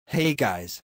Hey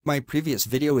guys, my previous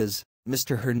video is,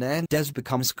 Mr. Hernandez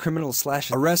becomes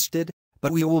criminal/arrested,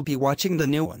 but we will be watching the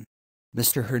new one.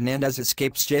 Mr. Hernandez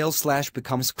escapes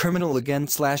jail/becomes criminal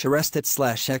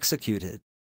again/arrested/executed.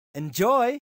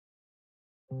 Enjoy!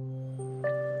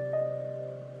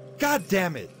 God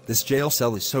damn it! This jail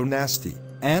cell is so nasty,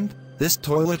 and this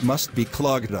toilet must be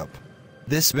clogged up.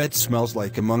 This bed smells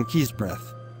like a monkey's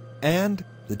breath. And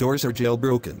the doors are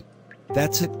jailbroken.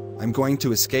 That's it, I'm going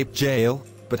to escape jail,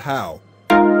 but how?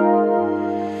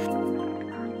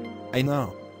 I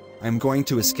know. I'm going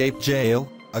to escape jail,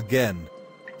 again.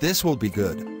 This will be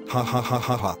good, ha ha ha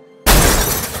ha ha.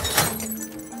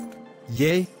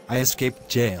 Yay, I escaped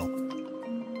jail.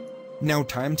 Now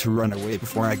time to run away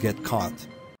before I get caught.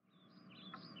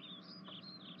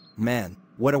 Man,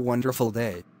 what a wonderful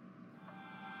day.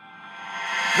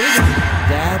 Wait a minute,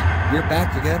 Dad, you're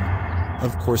back again?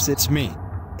 Of course it's me.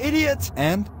 Idiot!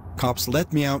 And cops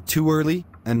let me out too early,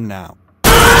 and now.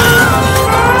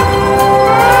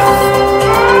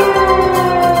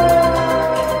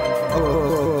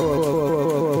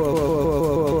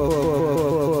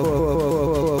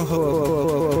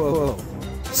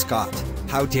 Scott,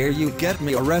 how dare you get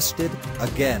me arrested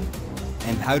again?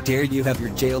 And how dare you have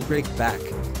your jailbreak back?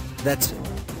 That's it.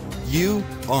 You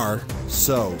are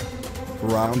so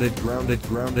grounded for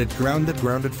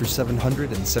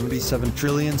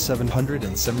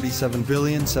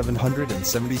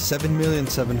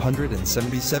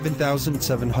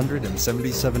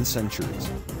 777,777,777,777,777 centuries.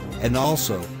 And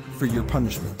also, for your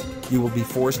punishment, you will be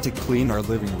forced to clean our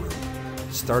living room.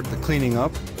 Start the cleaning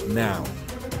up now.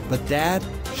 But Dad,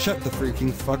 shut the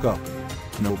freaking fuck up.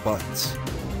 No buts.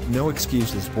 No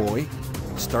excuses, boy.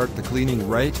 Start the cleaning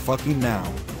right fucking now.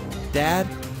 Dad,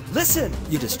 listen!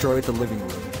 You destroyed the living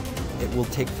room. It will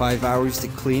take 5 hours to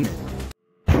clean it.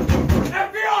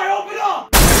 FBI, open up!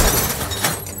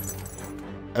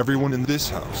 Everyone in this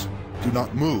house, do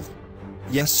not move.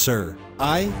 Yes, sir.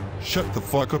 Shut the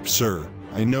fuck up, sir.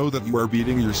 I know that you are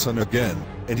beating your son again,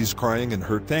 and he's crying and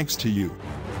hurt thanks to you.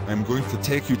 I'm going to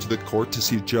take you to the court to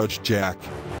see Judge Jack.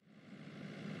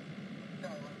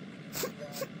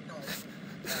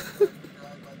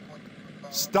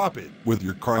 Stop it with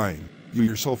your crying. You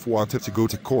yourself wanted to go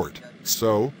to court,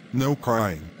 so no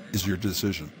crying is your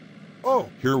decision. Oh,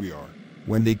 here we are.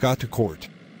 When they got to court.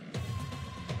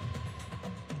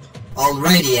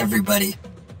 Alrighty, everybody.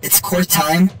 It's court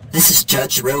time. This is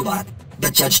Judge Robot,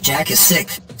 but Judge Jack is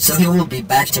sick, so he will be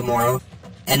back tomorrow.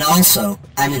 And also,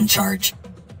 I'm in charge.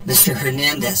 Mr.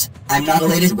 Hernandez, I'm not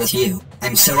elated with you.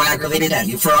 I'm so aggravated at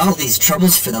you for all these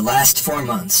troubles for the last 4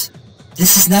 months.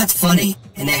 This is not funny,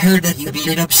 and I heard that you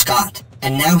beat up Scott,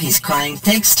 and now he's crying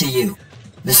thanks to you.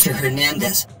 Mr.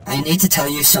 Hernandez, I need to tell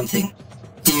you something.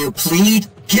 Do you plead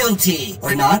guilty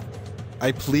or not?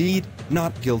 I plead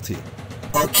not guilty.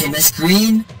 Okay, Miss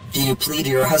Green, do you plead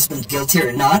your husband guilty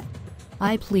or not?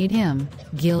 I plead him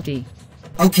guilty.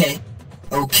 Okay,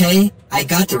 I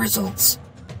got the results.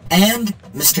 And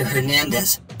Mr.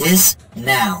 Hernandez is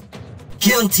now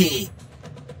guilty.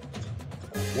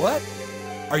 What?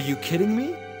 Are you kidding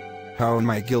me? How am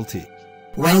I guilty?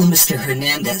 Well, Mr.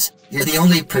 Hernandez, you're the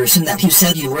only person that you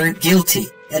said you weren't guilty.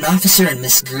 An officer and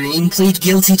Miss Green plead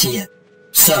guilty to you.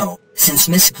 So, since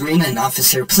Miss Green and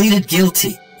officer pleaded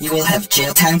guilty, you will have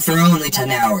jail time for only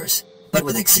 10 hours, but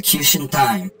with execution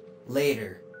time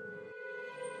later.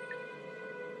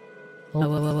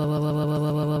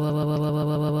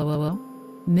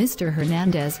 Mr.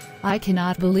 Hernandez, I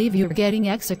cannot believe you're getting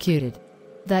executed.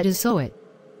 That is so it.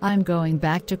 I'm going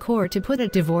back to court to put a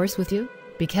divorce with you,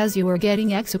 because you are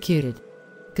getting executed.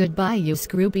 Goodbye, you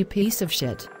scroopy piece of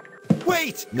shit.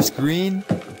 Wait! Miss Green,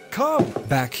 come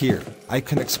back here. I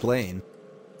can explain.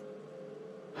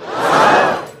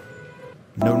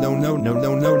 No.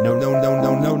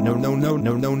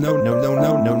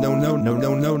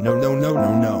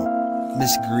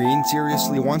 Miss Green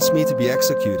seriously wants me to be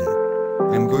executed.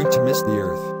 I'm going to miss the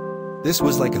earth. This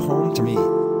was like a home to me.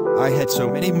 I had so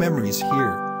many memories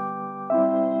here.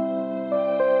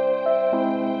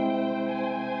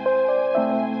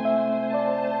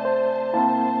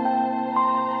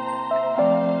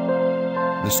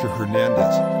 Mr.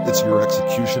 Hernandez, it's your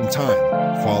execution time.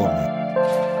 Follow me.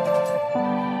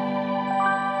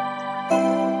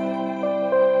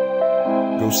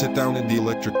 Go sit down in the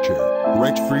electric chair,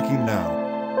 right freaking now.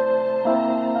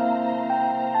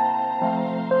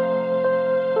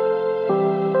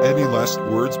 Any last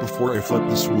words before I flip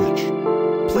the switch?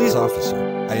 Please,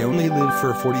 officer. I only lived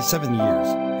for 47 years,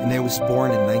 and I was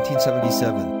born in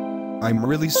 1977. I'm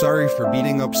really sorry for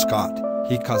beating up Scott.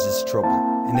 He causes trouble,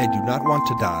 and I do not want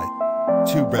to die.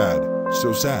 Too bad.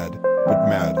 So sad, but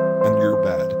mad, and you're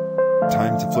bad.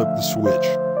 Time to flip the switch.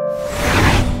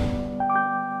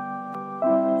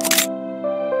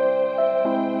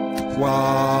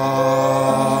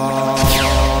 Wow.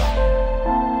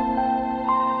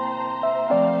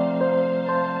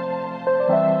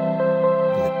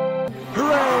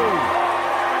 Hooray!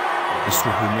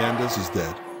 Mr. Hernandez is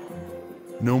dead.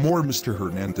 No more Mr.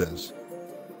 Hernandez.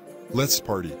 Let's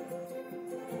party.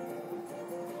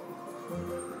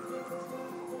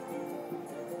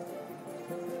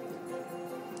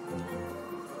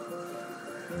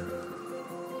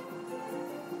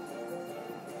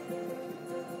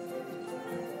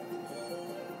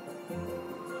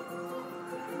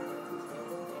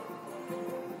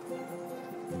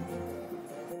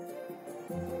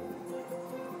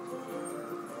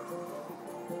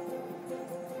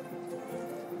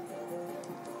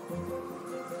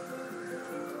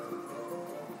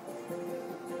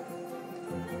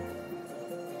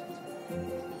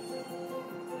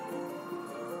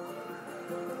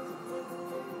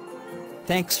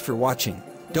 Thanks for watching.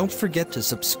 Don't forget to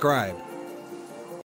subscribe.